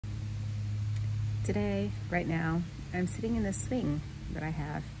Today, right now, I'm sitting in this swing that I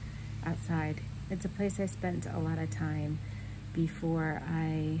have outside. It's a place I spent a lot of time before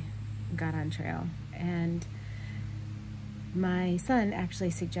I got on trail. And my son actually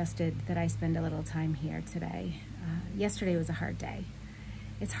suggested that I spend a little time here today. Yesterday was a hard day.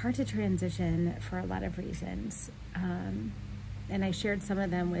 It's hard to transition for a lot of reasons. And I shared some of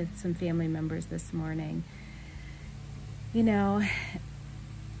them with some family members this morning. You know,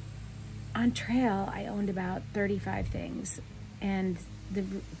 on trail, I owned about 35 things, and the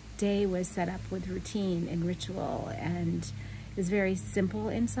day was set up with routine and ritual, and it was very simple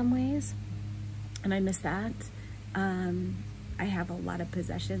in some ways, and I miss that. I have a lot of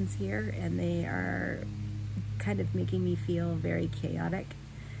possessions here, and they are kind of making me feel very chaotic.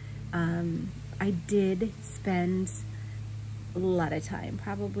 I did spend a lot of time,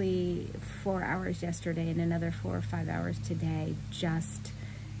 probably 4 hours yesterday and another 4 or 5 hours today, just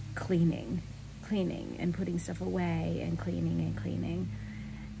cleaning and putting stuff away and cleaning,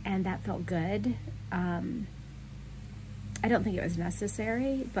 and that felt good. I don't think it was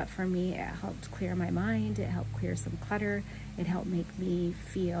necessary, but for me it helped clear my mind, it helped clear some clutter, it helped make me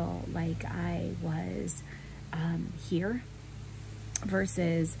feel like I was here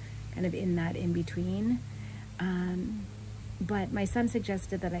versus kind of in that in-between. But my son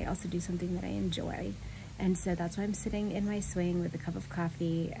suggested that I also do something that I enjoy. And so that's why I'm sitting in my swing with a cup of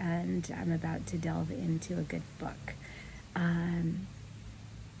coffee, and I'm about to delve into a good book.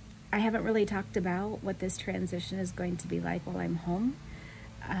 I haven't really talked about what this transition is going to be like while I'm home.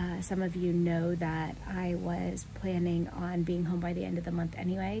 Some of you know that I was planning on being home by the end of the month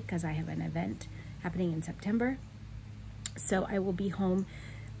anyway, because I have an event happening in September. So I will be home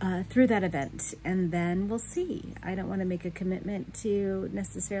through that event, and then we'll see. I don't want to make a commitment to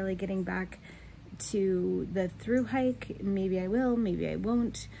necessarily getting back to the Thru-hike. Maybe I will, maybe I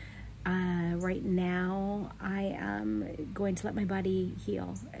won't. Right now, I am going to let my body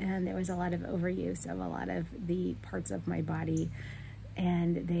heal, and there was a lot of overuse of a lot of the parts of my body,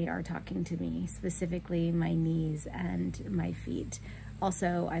 and they are talking to me, specifically my knees and my feet.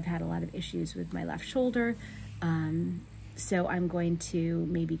 Also, I've had a lot of issues with my left shoulder, so I'm going to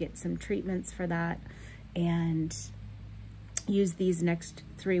maybe get some treatments for that and use these next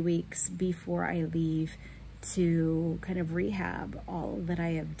 3 weeks before I leave to kind of rehab all that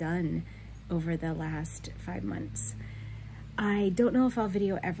I have done over the last 5 months. I don't know if I'll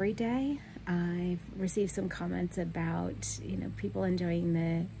video every day. I've received some comments about, you know, people enjoying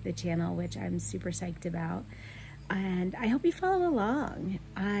the channel, which I'm super psyched about. And I hope you follow along.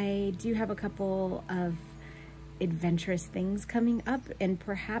 I do have a couple of adventurous things coming up, and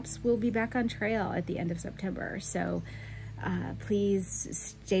perhaps we'll be back on trail at the end of September. So please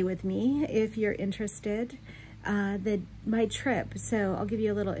stay with me if you're interested. My trip, so I'll give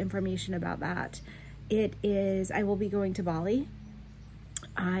you a little information about that. I will be going to Bali.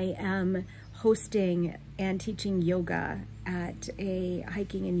 I am hosting and teaching yoga at a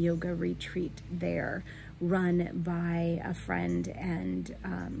hiking and yoga retreat there, run by a friend, and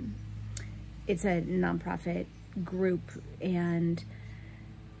it's a nonprofit group, and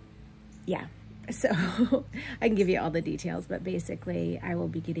yeah. So I can give you all the details, but basically I will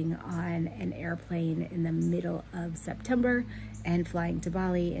be getting on an airplane in the middle of September and flying to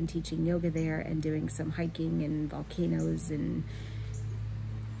Bali and teaching yoga there and doing some hiking and volcanoes and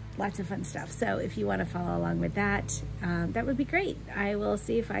lots of fun stuff. So if you want to follow along with that, that would be great. I will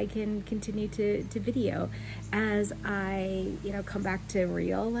see if I can continue to video as I, come back to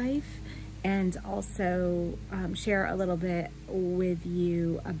real life, and also share a little bit with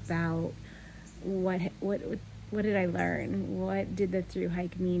you about what did I learn? What did the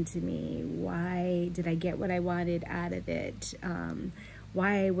Thru-hike mean to me? Why did I get what I wanted out of it?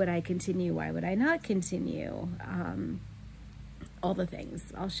 Why would I continue? Why would I not continue? All the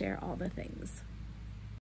things. I'll share all the things.